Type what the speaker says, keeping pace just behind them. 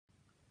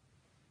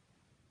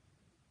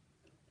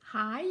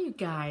Hi, you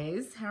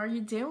guys. How are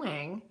you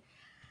doing?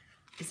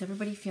 Is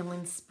everybody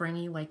feeling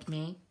springy like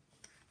me?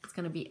 It's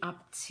going to be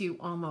up to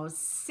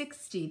almost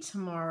 60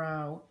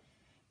 tomorrow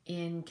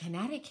in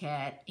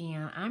Connecticut,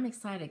 and I'm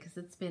excited because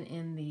it's been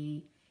in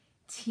the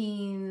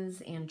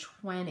teens and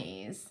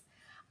 20s.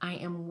 I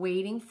am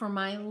waiting for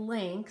my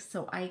link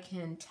so I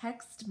can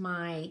text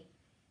my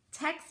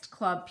text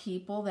club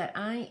people that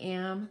I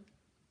am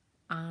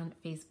on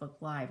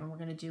Facebook Live, and we're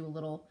going to do a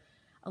little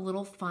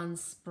fun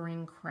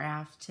spring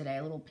craft today,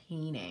 a little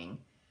painting.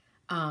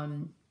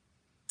 And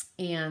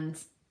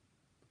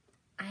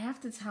I have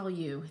to tell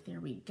you,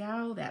 there we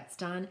go, that's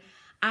done.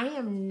 I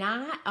am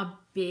not a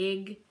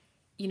big,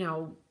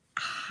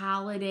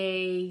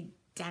 holiday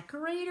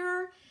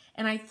decorator.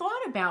 And I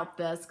thought about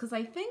this because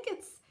I think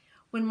it's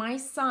when my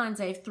sons,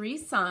 I have 3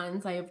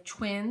 sons, I have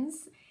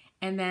twins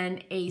and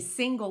then a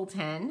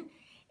singleton.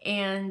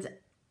 And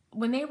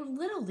when they were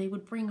little, they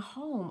would bring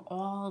home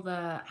all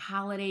the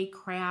holiday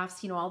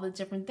crafts, all the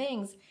different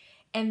things.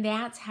 And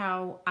that's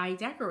how I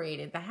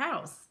decorated the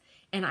house.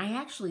 And I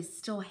actually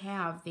still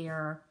have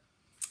their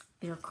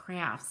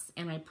crafts,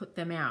 and I put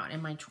them out.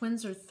 And my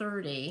twins are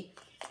 30,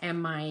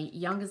 and my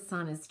youngest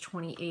son is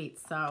 28.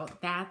 So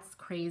that's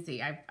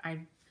crazy.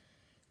 I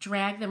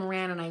drag them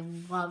around, and I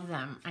love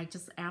them. I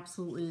just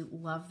absolutely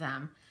love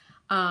them.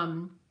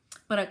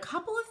 But a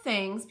couple of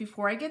things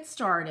before I get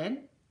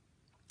started.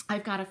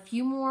 I've got a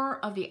few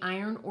more of the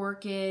Iron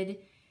Orchid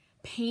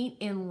paint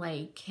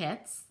inlay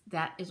kits.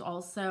 That is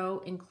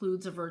also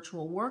includes a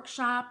virtual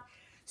workshop.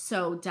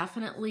 So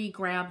definitely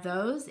grab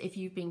those if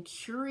you've been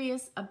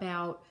curious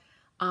about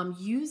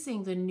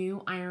using the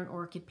new Iron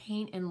Orchid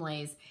paint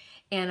inlays.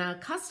 And a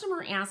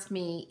customer asked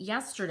me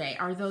yesterday,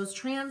 are those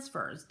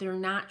transfers? They're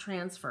not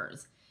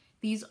transfers.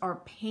 These are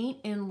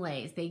paint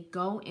inlays. They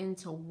go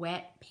into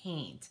wet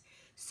paint.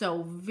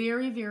 So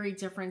very, very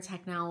different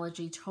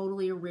technology,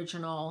 totally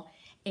original.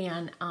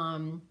 And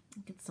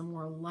get some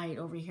more light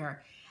over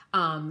here.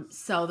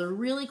 So they're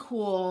really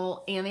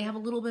cool, and they have a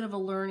little bit of a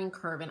learning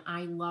curve, and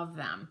I love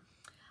them.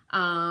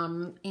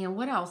 And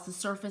what else? The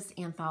Surface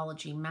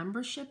Anthology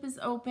membership is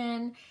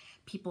open.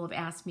 People have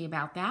asked me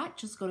about that.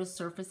 Just go to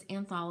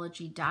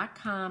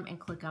surfaceanthology.com and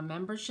click on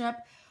membership.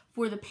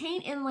 For the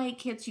paint inlay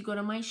kits, you go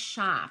to my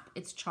shop.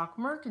 It's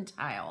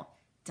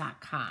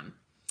chalkmercantile.com.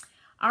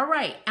 All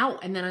right. Oh,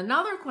 and then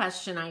another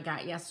question I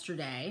got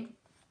yesterday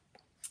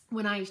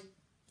when I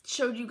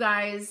showed you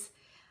guys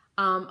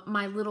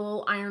my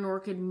little Iron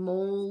Orchid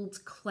mold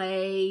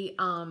clay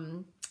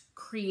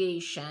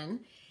creation.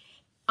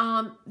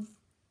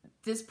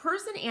 This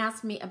person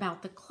asked me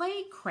about the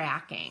clay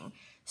cracking.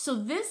 So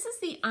this is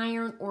the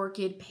Iron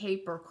Orchid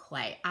paper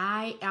clay.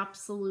 I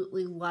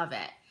absolutely love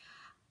it.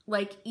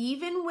 Like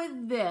even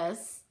with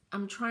this,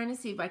 I'm trying to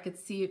see if I could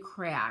see a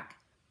crack,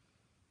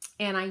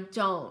 and I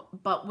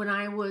don't. But when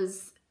I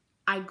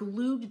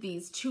glued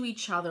these to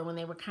each other when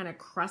they were kind of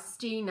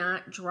crusty,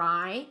 not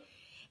dry,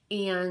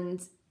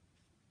 and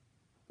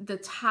the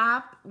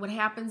top, what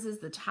happens is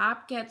the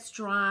top gets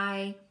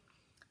dry,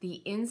 the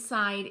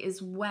inside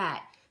is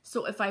wet.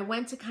 So if I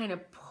went to kind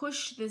of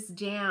push this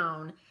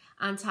down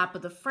on top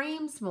of the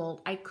frames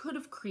mold, I could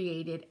have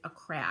created a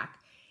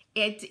crack.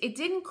 It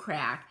didn't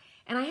crack.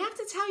 And I have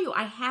to tell you,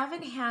 I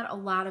haven't had a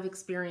lot of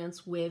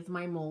experience with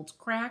my molds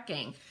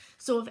cracking.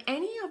 So if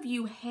any of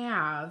you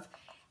have,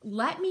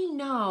 let me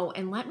know,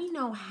 and let me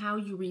know how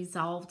you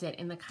resolved it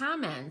in the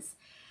comments,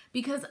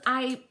 because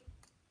I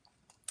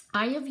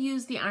have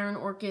used the Iron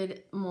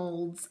Orchid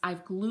molds. I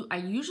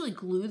usually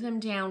glue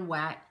them down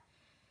wet,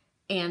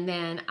 and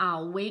then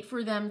I'll wait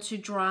for them to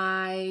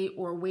dry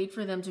or wait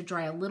for them to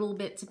dry a little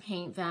bit to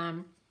paint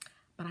them,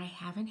 but I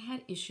haven't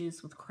had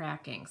issues with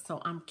cracking.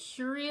 So I'm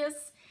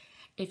curious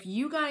if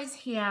you guys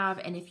have,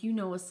 and if you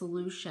know a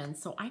solution,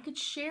 so I could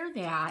share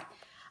that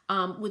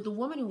with the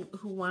woman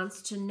who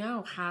wants to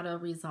know how to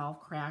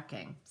resolve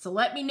cracking. So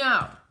let me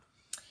know.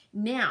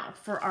 Now,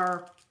 for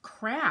our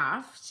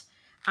craft,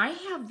 I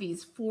have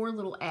these 4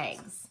 little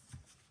eggs.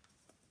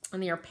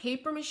 And they are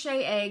paper mache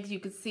eggs.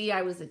 You can see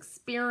I was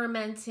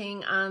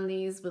experimenting on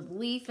these with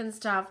leaf and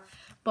stuff.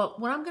 But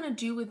what I'm going to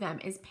do with them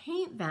is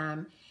paint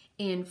them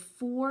in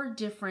 4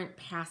 different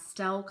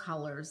pastel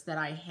colors that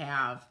I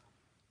have.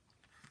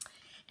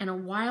 And a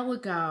while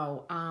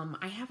ago,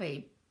 I have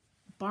a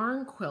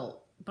barn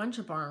quilt, bunch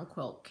of barn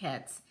quilt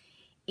kits.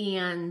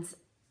 And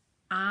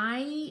let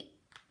me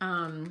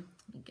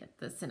get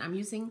this in. I'm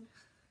using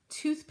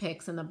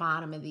toothpicks in the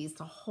bottom of these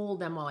to hold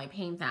them while I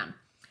paint them.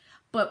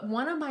 But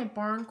one of my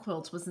barn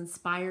quilts was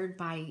inspired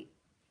by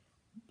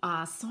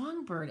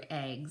songbird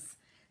eggs.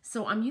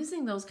 So I'm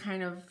using those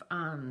kind of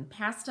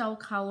pastel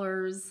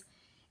colors,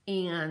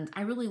 and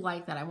I really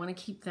like that. I want to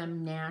keep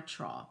them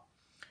natural.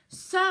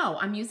 So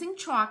I'm using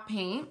chalk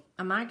paint.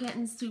 I'm not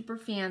getting super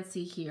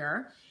fancy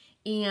here.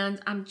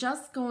 And I'm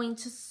just going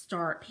to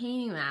start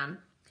painting them.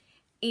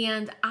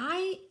 And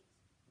I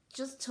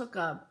just took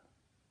a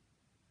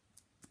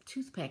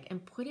toothpick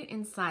and put it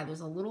inside. There's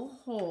a little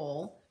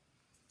hole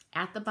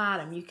at the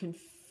bottom. You can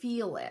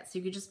feel it, so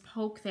you can just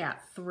poke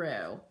that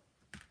through.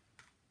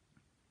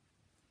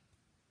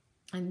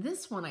 And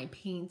this one I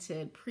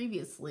painted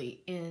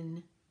previously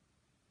in,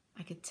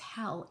 I could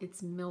tell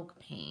it's milk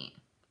paint,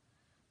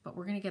 but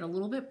we're gonna get a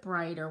little bit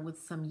brighter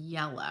with some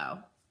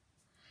yellow.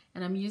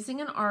 And I'm using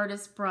an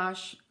artist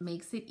brush,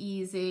 makes it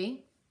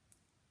easy.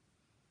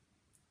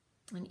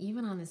 And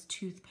even on this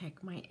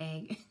toothpick, my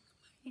egg,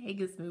 my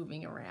egg is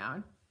moving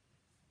around.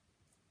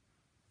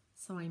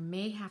 So I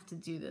may have to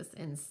do this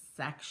in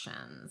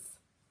sections.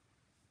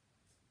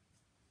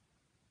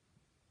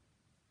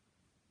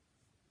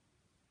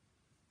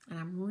 And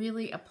I'm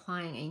really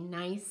applying a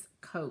nice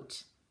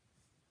coat.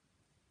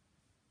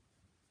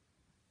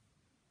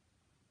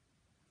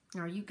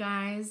 Are you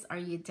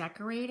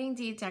decorating?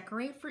 Do you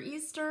decorate for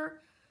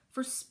Easter,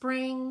 for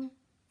spring,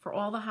 for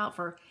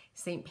for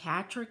St.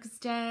 Patrick's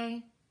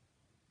Day?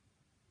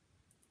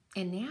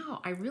 And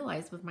now I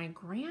realize with my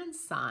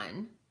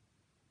grandson,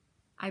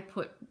 I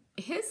put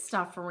his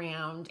stuff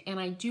around and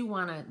I do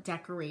want to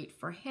decorate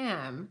for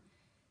him.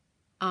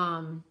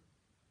 And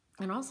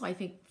also I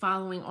think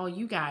following all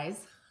you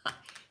guys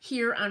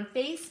here on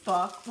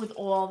Facebook with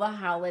all the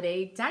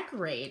holiday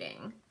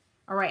decorating.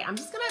 All right, I'm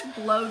just gonna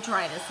blow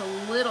dry this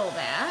a little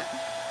bit.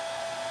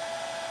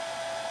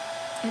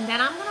 And then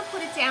I'm gonna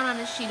put it down on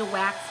a sheet of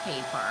wax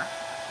paper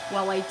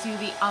while I do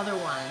the other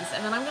ones.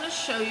 And then I'm gonna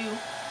show you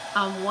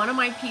one of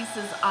my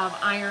pieces of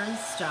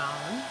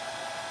ironstone.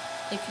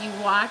 If you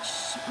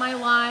watched my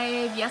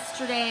live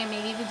yesterday and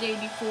maybe the day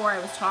before, I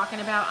was talking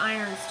about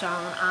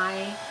ironstone.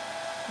 I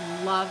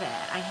love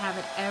it. I have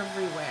it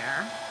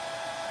everywhere.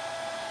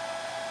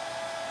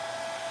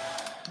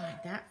 All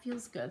right, that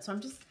feels good. So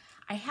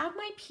I have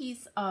my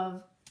piece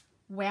of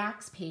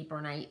wax paper,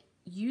 and I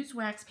use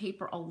wax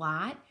paper a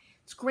lot.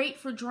 It's great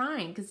for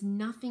drying because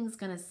nothing's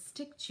gonna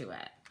stick to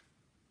it.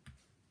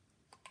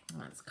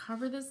 Let's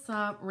cover this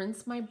up,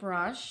 rinse my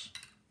brush.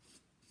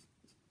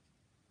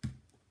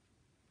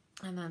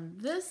 And then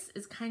this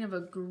is kind of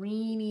a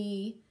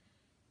greeny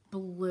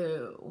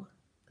blue.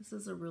 This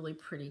is a really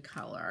pretty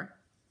color.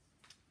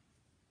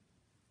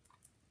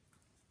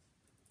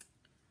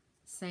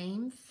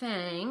 Same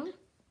thing.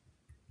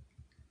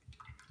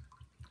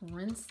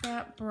 Rinse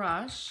that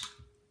brush.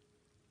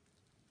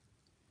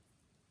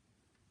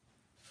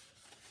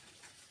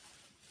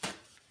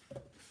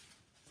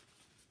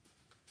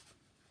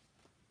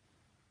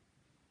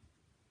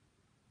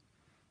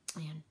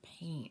 And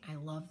paint. I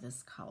love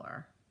this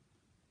color.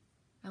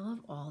 I love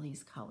all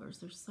these colors.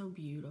 They're so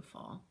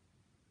beautiful.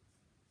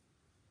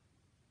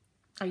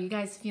 Are you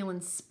guys feeling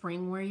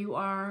spring where you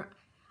are?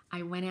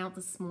 I went out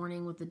this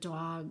morning with the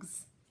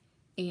dogs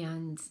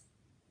and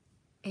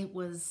it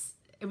was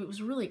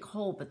really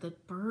cold, but the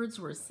birds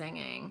were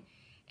singing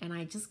and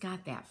I just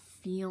got that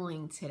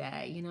feeling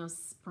today. You know,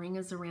 spring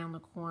is around the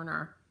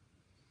corner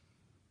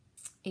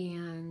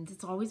and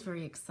it's always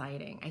very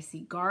exciting. I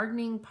see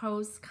gardening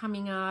posts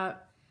coming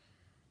up,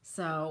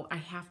 so I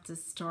have to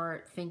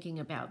start thinking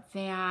about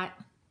that.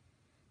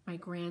 My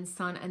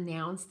grandson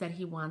announced that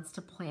he wants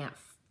to plant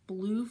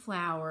blue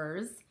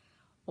flowers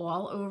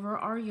all over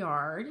our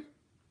yard,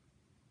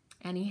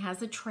 and he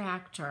has a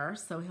tractor,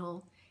 so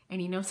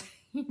he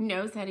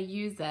knows how to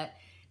use it,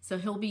 so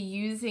he'll be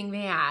using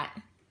that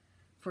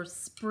for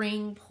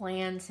spring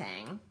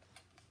planting.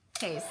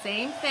 Okay,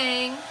 same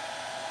thing.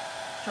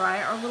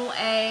 Dry our little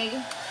egg.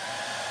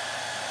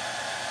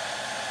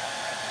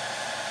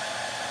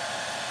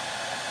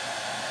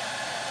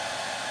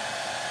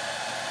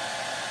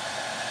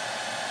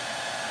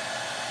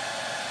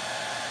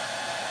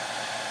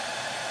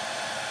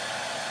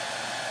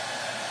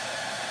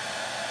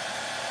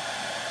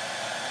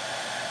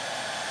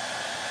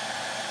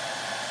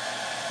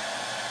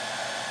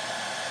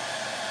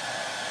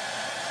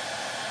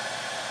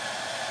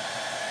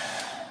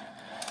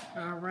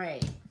 All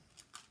right.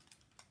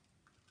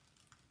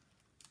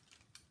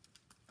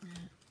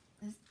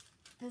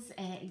 This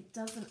egg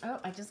doesn't, oh,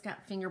 I just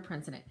got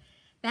fingerprints in it.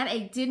 That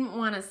egg didn't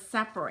want to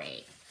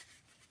separate.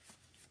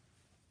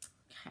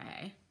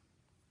 Okay.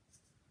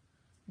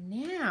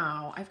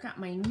 Now I've got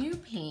my new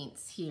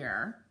paints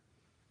here.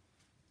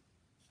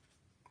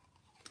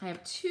 I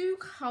have two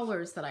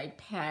colors that I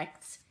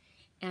picked,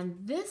 and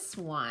this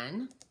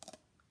one,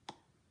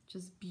 which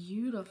is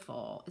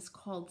beautiful, is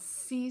called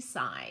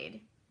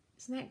Seaside.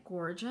 Isn't that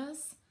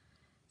gorgeous?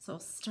 So I'll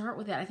start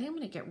with that. I think I'm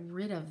going to get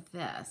rid of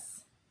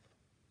this.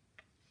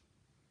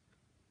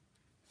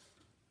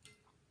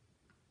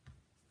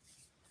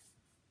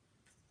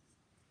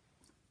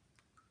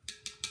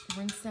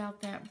 Rinse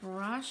out that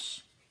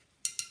brush.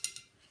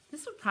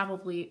 This would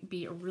probably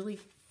be a really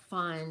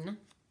fun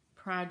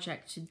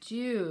project to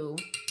do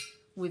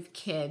with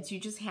kids. You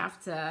just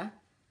have to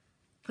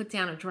put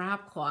down a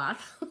drop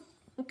cloth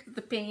because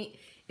the paint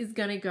is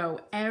going to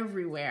go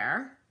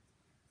everywhere.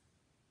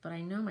 But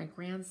I know my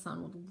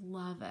grandson would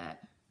love it.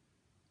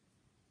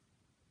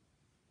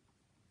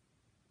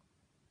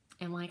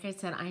 And like I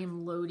said, I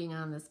am loading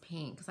on this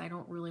paint because I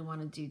don't really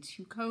want to do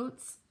 2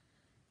 coats.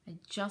 I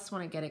just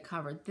want to get it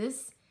covered.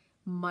 This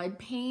mud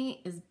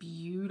paint is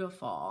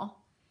beautiful.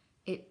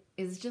 It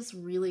is just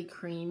really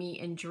creamy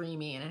and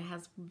dreamy, and it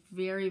has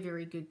very,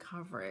 very good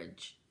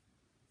coverage.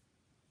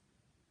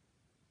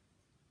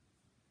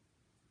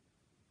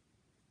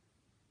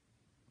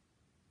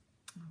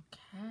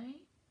 Okay.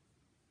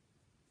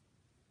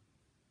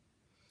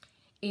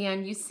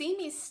 And you see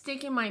me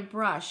sticking my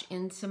brush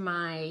into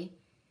my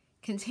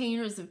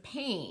containers of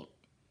paint.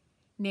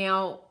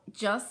 Now,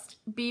 just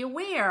be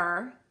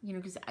aware, you know,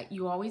 because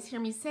you always hear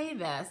me say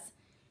this,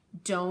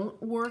 don't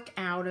work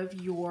out of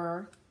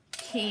your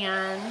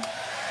can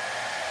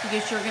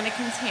because you're going to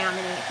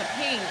contaminate the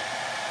paint.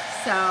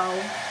 So,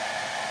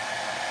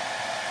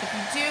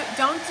 if you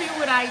don't do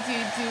what I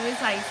do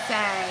as I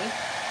say,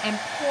 and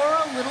pour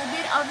a little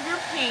bit of your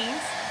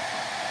paint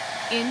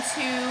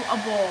into a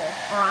bowl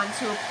or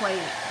onto a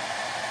plate.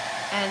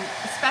 And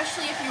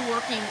especially if you're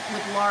working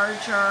with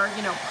larger,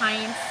 you know,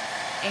 pints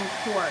and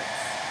quarts.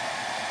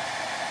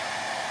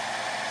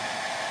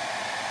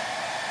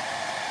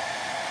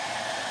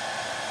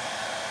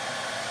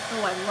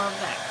 Oh, I love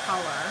that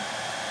color.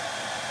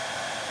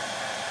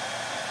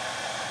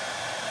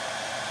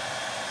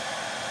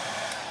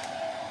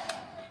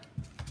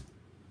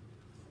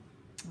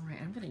 All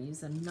right, I'm going to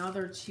use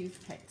another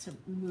toothpick to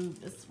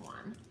move this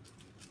one.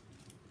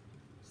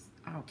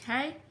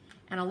 Okay,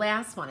 and a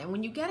last one. And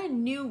when you get a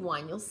new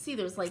one, you'll see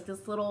there's like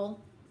this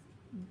little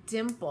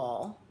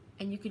dimple,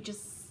 and you could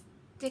just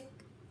stick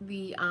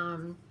the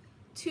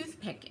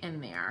toothpick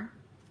in there.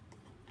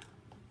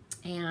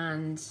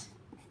 And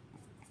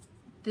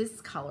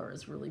this color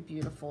is really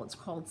beautiful. It's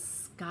called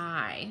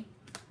Sky.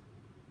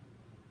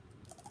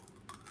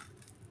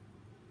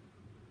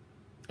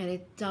 And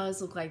it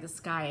does look like the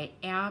sky.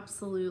 I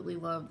absolutely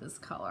love this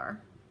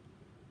color.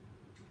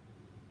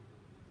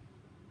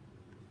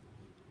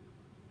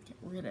 Get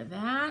rid of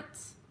that.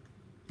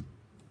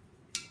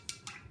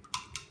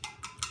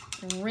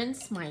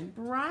 Rinse my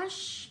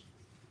brush.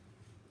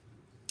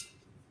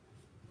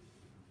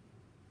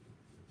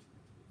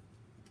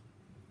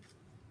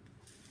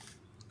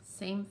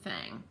 Same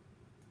thing.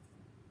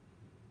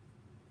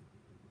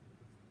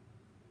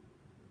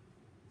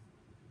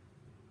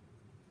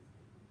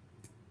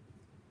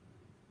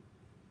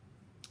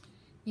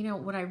 You know,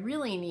 what I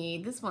really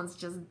need, this one's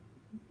just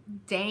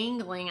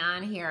dangling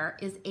on here,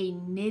 is a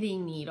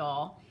knitting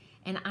needle.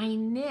 And I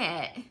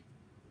knit,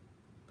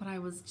 but I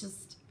was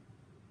just,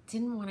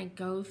 didn't want to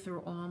go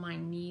through all my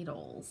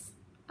needles.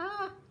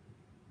 Ah.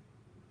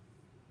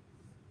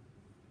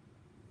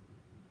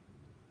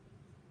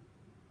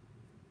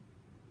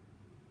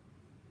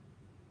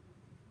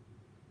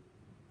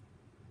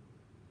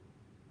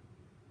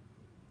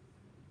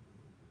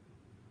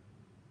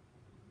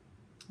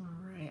 All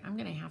right, I'm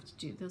gonna have to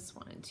do this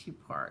one in 2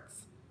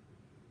 parts.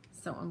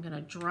 So I'm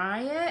gonna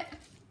dry it.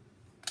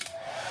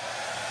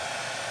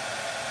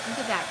 Look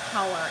at that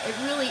color. It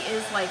really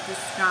is like the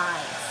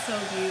sky. It's so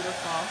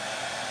beautiful.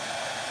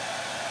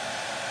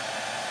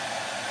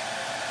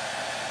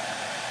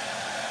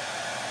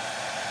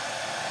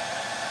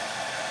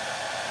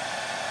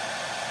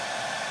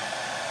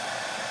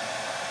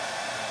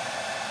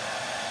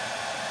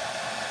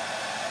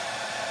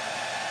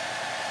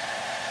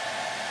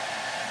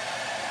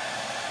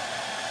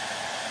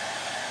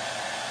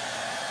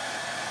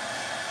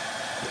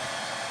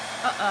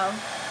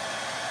 Uh-oh.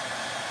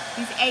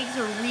 These eggs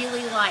are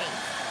really light.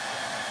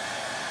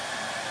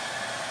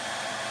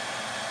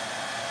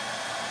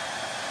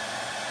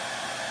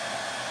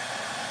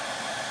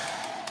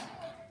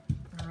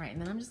 All right, and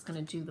then I'm just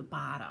going to do the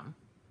bottom.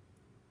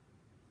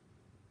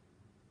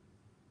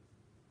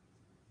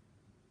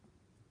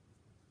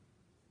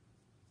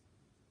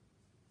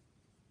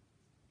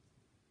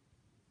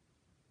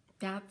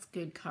 That's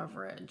good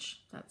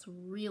coverage. That's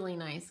really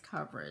nice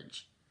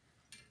coverage.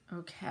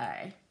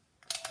 Okay.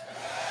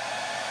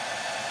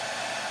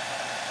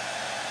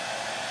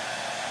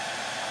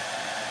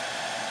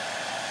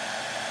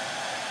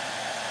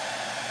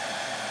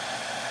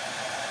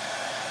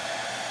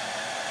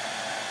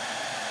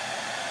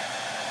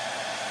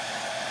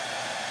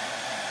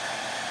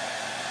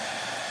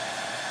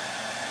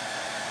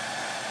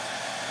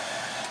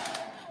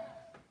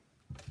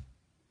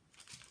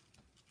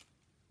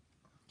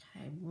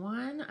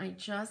 I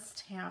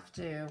just have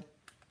to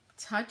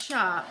touch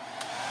up.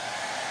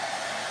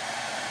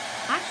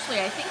 Actually,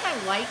 I think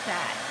I like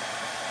that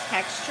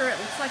texture. It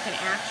looks like an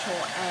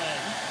actual egg.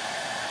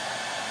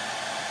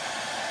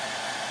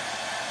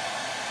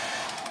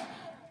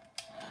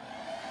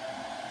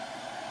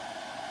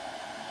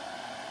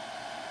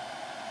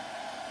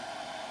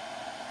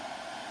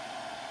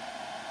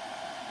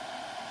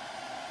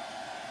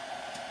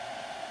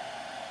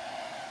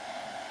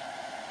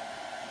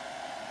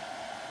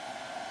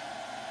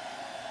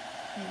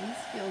 These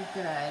feel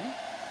good.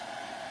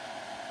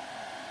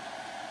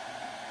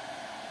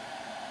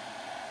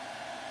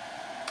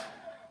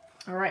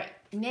 All right,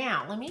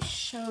 now let me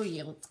show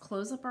you. Let's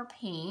close up our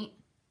paint.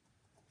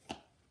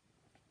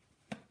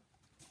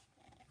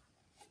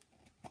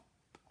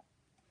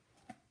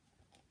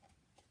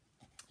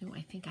 Oh,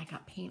 I think I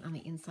got paint on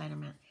the inside of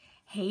my...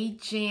 Hey,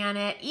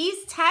 Janet,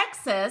 East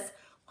Texas.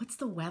 What's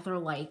the weather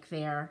like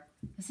there?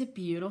 Is it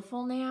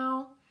beautiful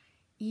now?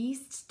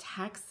 East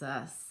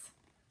Texas.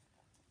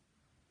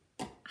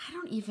 I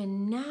don't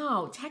even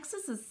know.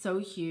 Texas is so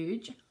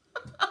huge.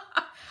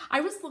 I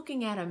was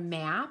looking at a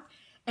map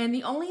And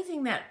the only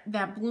thing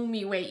that blew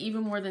me away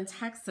even more than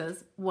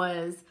Texas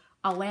was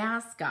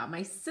Alaska.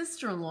 My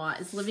sister-in-law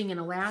is living in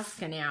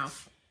Alaska now,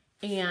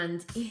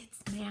 and it's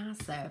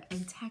massive,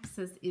 and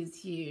Texas is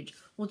huge.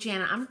 Well,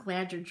 Jana, I'm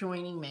glad you're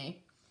joining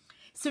me.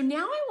 So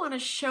now I want to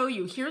show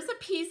you, here's a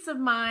piece of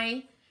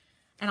my,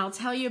 and I'll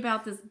tell you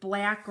about this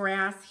black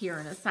grass here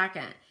in a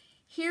second.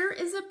 Here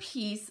is a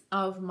piece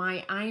of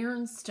my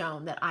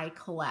ironstone that I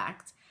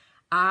collect.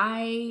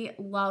 I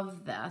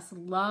love this,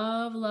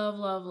 love, love,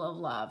 love, love,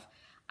 love.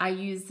 I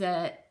use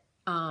it,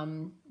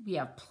 we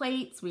have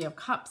plates, we have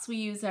cups we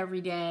use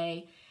every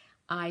day.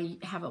 I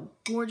have a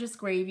gorgeous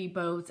gravy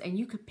boat, and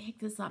you could pick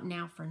this up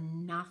now for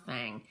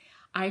nothing.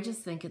 I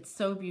just think it's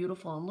so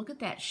beautiful, and look at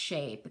that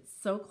shape. It's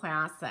so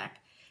classic.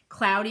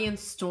 Cloudy and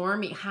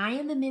stormy, high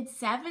in the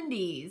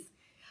mid-70s.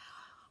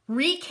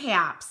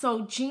 Recap.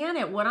 So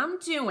Janet, what I'm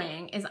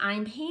doing is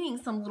I'm painting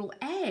some little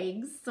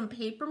eggs, some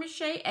paper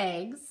mache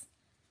eggs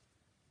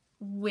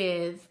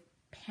with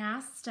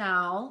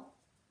pastel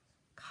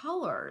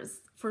colors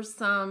for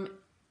some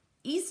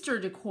Easter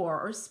decor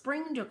or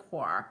spring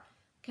decor.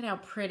 Look at how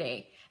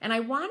pretty. And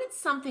I wanted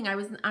something,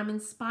 I'm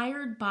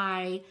inspired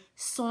by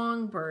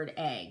songbird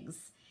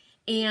eggs.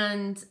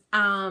 And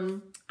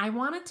I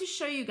wanted to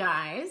show you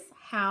guys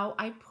how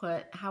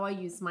I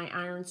use my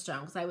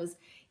ironstone, because I was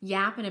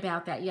yapping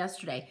about that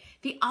yesterday.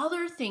 The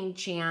other thing,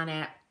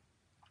 Janet,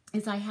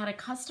 is I had a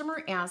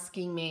customer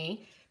asking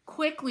me,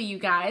 quickly, you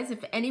guys,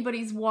 if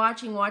anybody's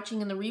watching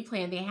in the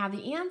replay and they have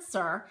the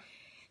answer,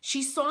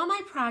 she saw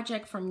my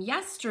project from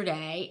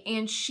yesterday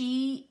and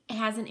she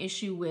has an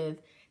issue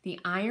with the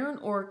Iron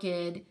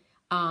Orchid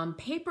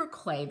paper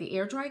clay, the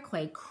air dry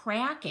clay,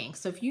 cracking.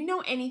 So if you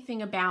know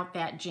anything about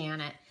that,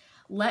 Janet,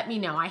 let me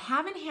know. I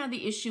haven't had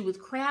the issue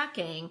with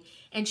cracking,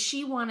 and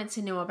she wanted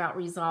to know about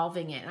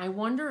resolving it. And I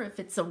wonder if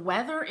it's a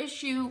weather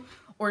issue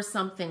or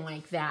something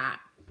like that.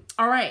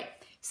 All right,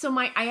 so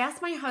I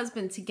asked my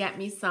husband to get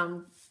me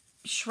some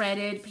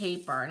shredded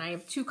paper, and I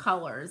have two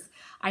colors.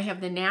 I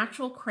have the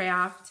Natural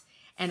Craft,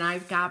 and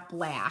I've got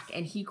black,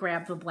 and he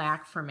grabbed the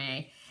black for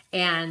me.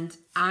 And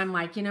I'm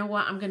like, you know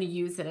what? I'm going to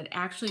use it. It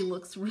actually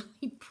looks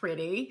really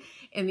pretty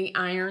in the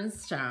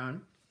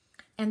ironstone.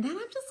 And then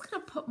I'm just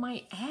going to put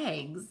my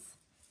eggs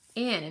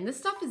in. And this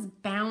stuff is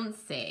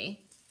bouncy.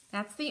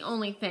 That's the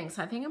only thing.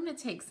 So I think I'm going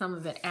to take some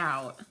of it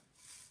out.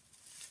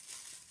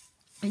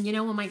 And you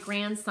know, when my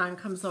grandson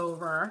comes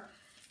over,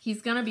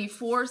 he's going to be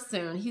 4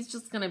 soon. He's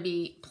just going to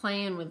be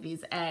playing with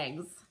these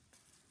eggs.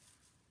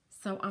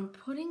 So I'm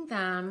putting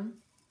them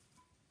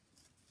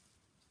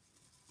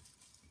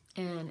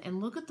in,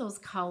 and look at those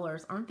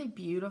colors. Aren't they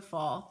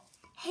beautiful?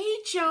 Hey,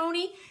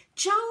 Joni.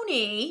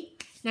 Joni.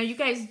 Now, you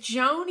guys,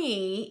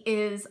 Joni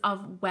is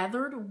of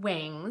Weathered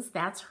Wings.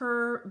 That's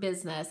her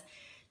business.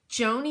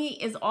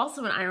 Joni is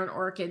also an Iron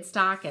Orchid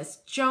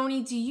stockist.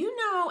 Joni, do you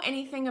know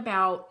anything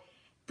about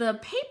the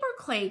paper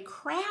clay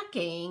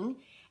cracking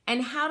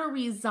and how to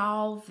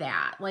resolve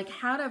that? Like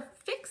how to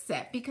fix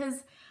it?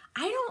 Because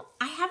I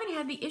haven't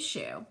had the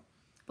issue.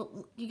 But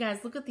you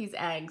guys, look at these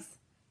eggs.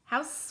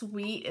 How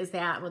sweet is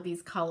that with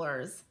these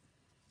colors?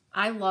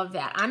 I love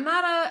that. I'm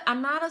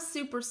not a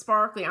super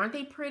sparkly. Aren't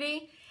they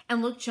pretty?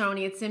 And look,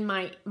 Joni, it's in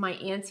my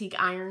antique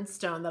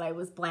ironstone that I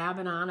was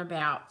blabbing on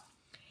about.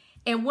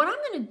 And what I'm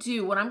going to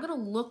do, what I'm going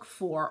to look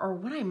for, or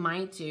what I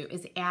might do,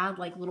 is add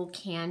like little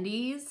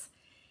candies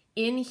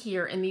in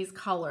here in these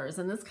colors.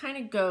 And this kind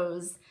of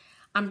goes,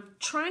 I'm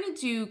trying to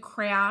do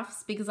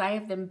crafts because I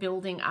have them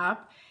building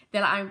up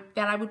that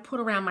I would put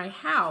around my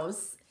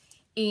house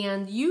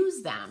and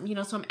use them, you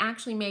know, so I'm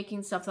actually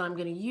making stuff that I'm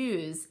going to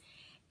use.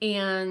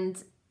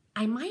 And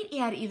I might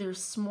add either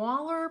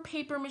smaller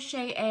paper mache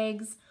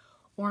eggs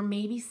or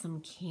maybe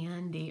some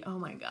candy. Oh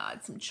my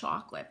God, some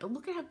chocolate. But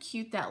look at how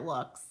cute that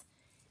looks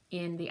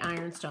in the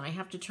ironstone. I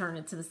have to turn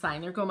it to the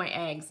side. There go my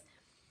eggs.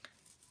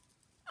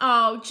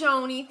 Oh,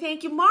 Joni,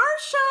 thank you.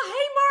 Marsha,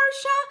 hey,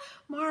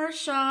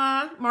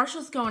 Marsha.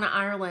 Marsha's going to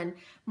Ireland.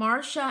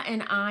 Marsha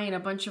and I and a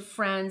bunch of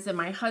friends and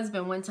my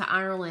husband went to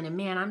Ireland, and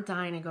man, I'm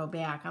dying to go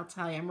back. I'll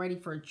tell you, I'm ready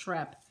for a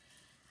trip.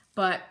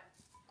 But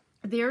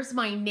there's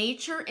my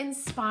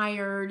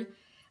nature-inspired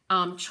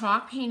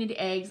chalk painted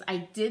eggs.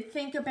 I did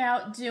think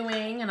about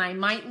doing, and I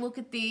might look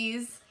at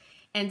these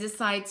and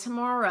decide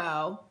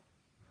tomorrow.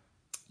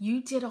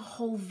 You did a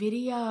whole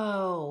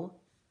video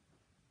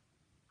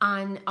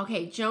on,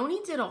 okay,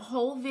 Joni did a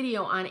whole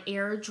video on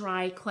air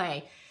dry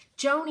clay.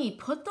 Joni,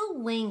 put the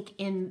link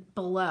in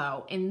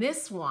below in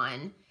this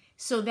one,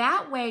 so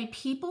that way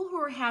people who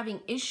are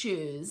having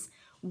issues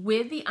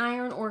with the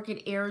Iron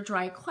Orchid air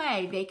dry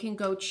clay, they can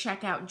go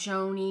check out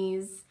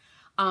Joni's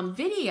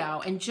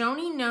video. And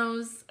Joni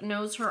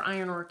knows her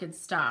Iron Orchid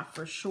stuff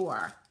for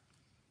sure.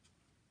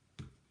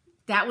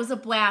 That was a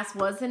blast,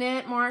 wasn't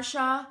it,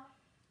 Marsha?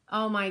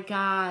 Oh my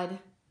God.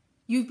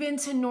 You've been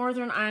to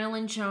Northern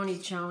Ireland,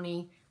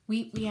 Joni.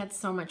 We had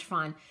so much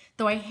fun.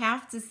 Though I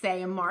have to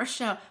say, and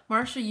Marsha,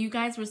 you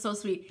guys were so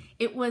sweet.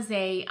 It was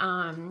a,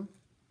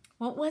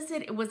 what was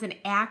it? It was an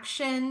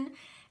action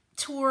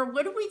tour.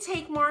 What did we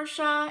take,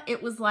 Marsha?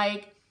 It was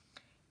like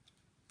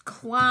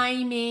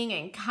climbing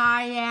and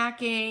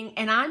kayaking,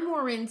 and I'm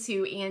more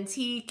into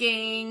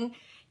antiquing,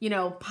 you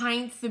know,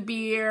 pints of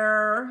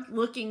beer,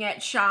 looking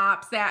at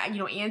shops that, you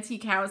know,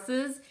 antique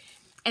houses.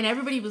 And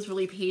everybody was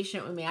really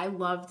patient with me. I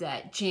loved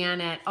it.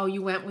 Janet, oh,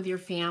 you went with your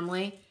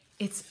family.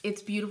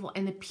 It's beautiful.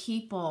 And the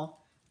people,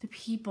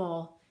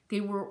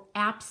 they were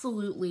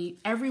absolutely,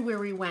 everywhere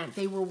we went,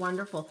 they were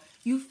wonderful.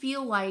 You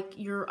feel like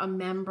you're a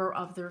member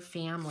of their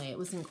family. It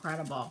was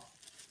incredible.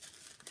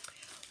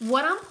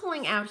 What I'm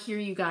pulling out here,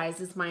 you guys,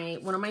 is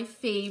one of my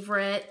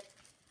favorite.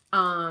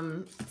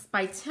 It's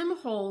by Tim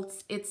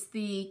Holtz. It's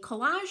the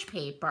collage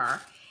paper.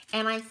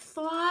 And I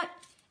thought,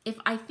 if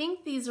I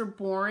think these are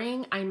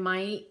boring, I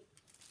might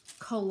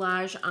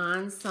collage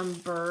on some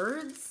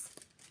birds.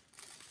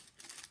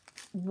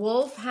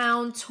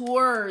 Wolfhound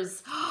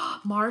tours.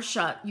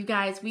 Marsha, you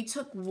guys, we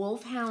took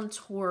wolfhound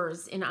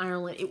tours in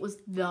Ireland. It was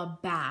the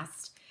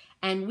best.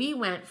 And we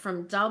went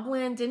from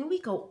Dublin, didn't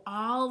we go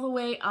all the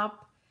way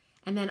up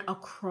and then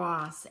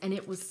across? And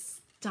it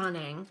was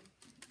stunning.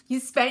 You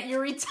spent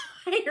your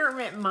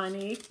retirement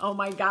money. Oh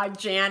my God,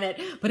 Janet,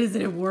 but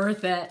isn't it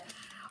worth it?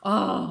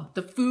 Oh,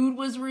 the food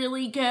was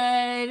really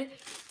good.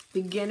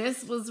 The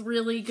Guinness was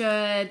really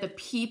good. The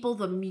people,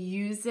 the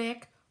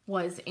music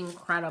was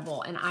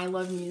incredible. And I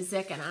love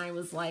music, and I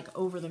was like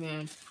over the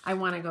moon. I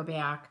want to go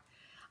back.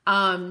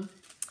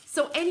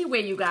 So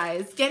anyway, you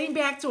guys, getting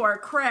back to our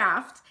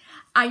craft,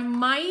 I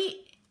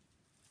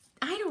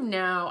don't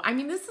know. I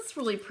mean, this is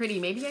really pretty.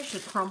 Maybe I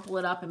should crumple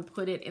it up and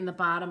put it in the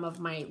bottom of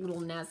my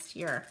little nest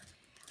here.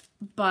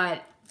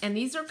 And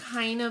these are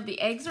the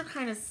eggs are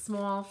kind of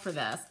small for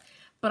this.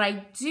 But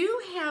I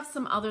do have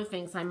some other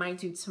things I might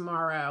do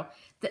tomorrow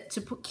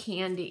to put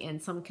candy in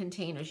some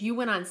containers. You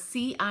went on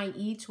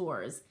CIE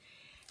tours.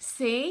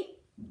 See?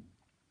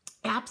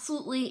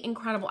 Absolutely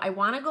incredible. I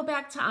want to go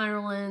back to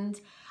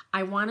Ireland.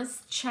 I want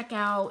to check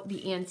out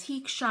the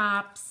antique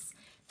shops,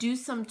 do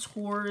some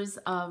tours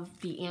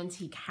of the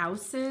antique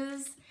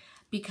houses,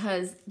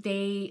 because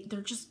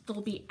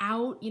they'll be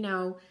out, you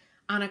know,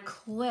 on a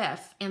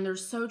cliff, and they're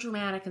so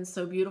dramatic and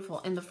so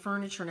beautiful, and the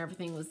furniture and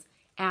everything was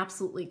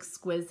absolutely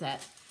exquisite.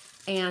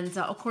 And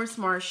of course,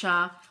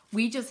 Marsha,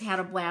 we just had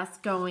a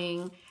blast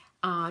going,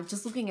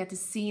 just looking at the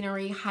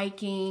scenery,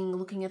 hiking,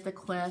 looking at the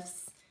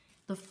cliffs,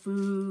 the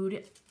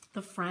food,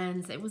 the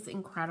friends. It was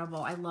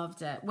incredible. I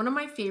loved it. One of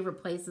my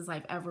favorite places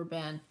I've ever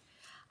been.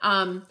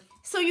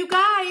 So you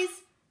guys,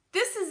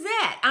 this is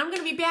it. I'm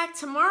going to be back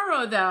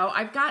tomorrow, though.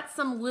 I've got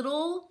some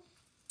little,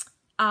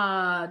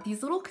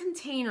 these little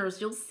containers.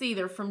 You'll see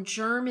they're from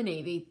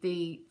Germany.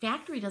 The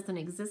factory doesn't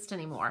exist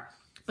anymore,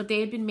 but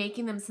they had been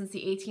making them since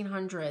the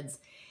 1800s,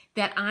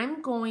 that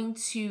I'm going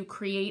to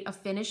create a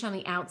finish on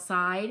the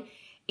outside,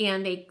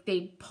 and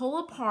they pull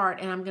apart,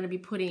 and I'm going to be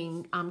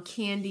putting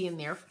candy in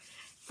there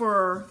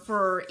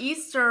for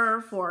Easter,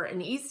 for an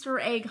Easter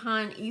egg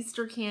hunt,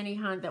 Easter candy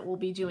hunt that we'll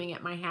be doing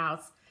at my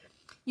house.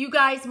 You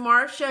guys,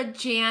 Marsha,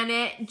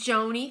 Janet,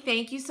 Joni,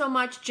 thank you so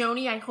much.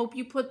 Joni, I hope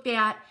you put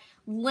that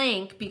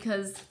link,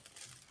 because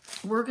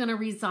we're going to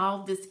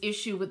resolve this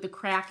issue with the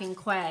cracking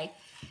clay.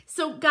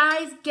 So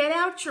guys, get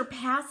out your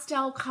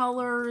pastel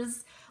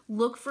colors.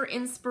 Look for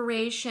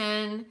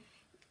inspiration.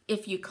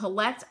 If you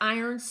collect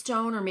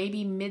ironstone or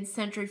maybe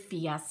mid-century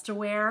fiesta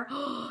ware,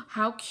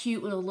 how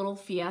cute would a little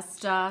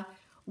fiesta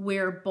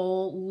ware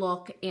bowl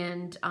look?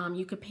 And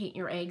you could paint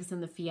your eggs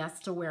in the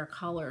fiesta ware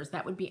colors.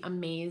 That would be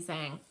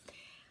amazing.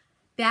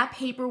 That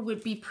paper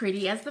would be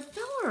pretty as the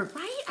filler,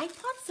 right? I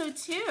thought so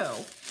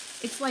too.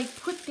 It's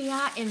like, put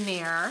that in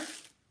there.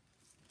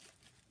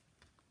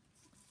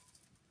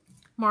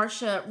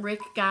 Marsha,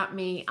 Rick got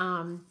me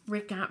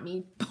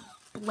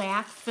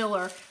black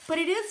filler, but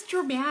it is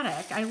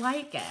dramatic. I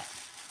like it.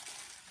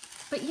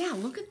 But yeah,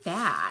 look at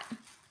that.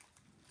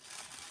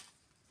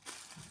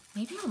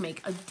 Maybe I'll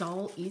make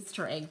adult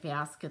Easter egg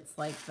baskets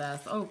like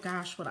this. Oh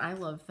gosh, would I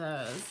love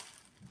those.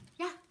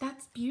 Yeah,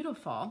 that's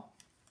beautiful.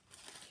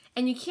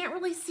 And you can't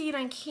really see it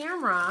on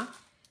camera,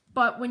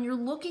 but when you're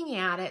looking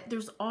at it,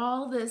 there's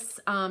all this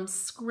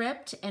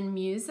script and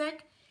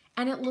music,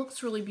 and it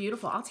looks really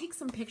beautiful. I'll take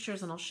some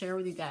pictures and I'll share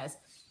with you guys.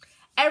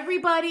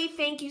 Everybody,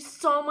 thank you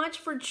so much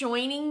for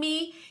joining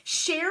me.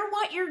 Share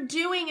what you're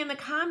doing in the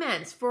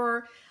comments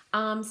for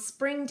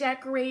spring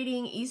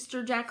decorating,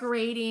 Easter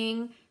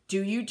decorating.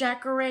 Do you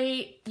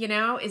decorate? You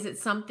know, is it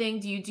something?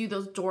 Do you do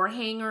those door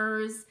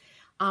hangers?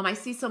 I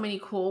see so many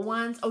cool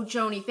ones. Oh,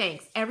 Joni,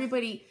 thanks.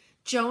 Everybody,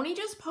 Joni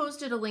just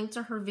posted a link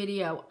to her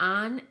video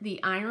on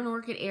the Iron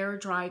Orchid Air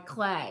Dry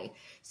Clay.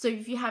 So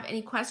if you have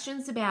any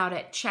questions about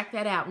it, check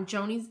that out. And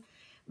Joni's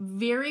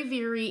very,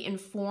 very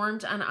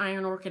informed on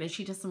Iron Orchid, and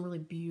she does some really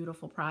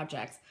beautiful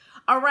projects.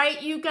 All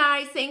right, you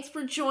guys, thanks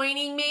for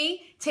joining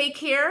me. Take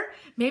care.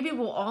 Maybe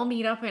we'll all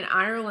meet up in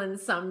Ireland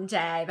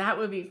someday. That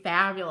would be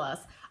fabulous.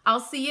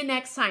 I'll see you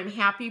next time.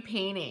 Happy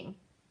painting.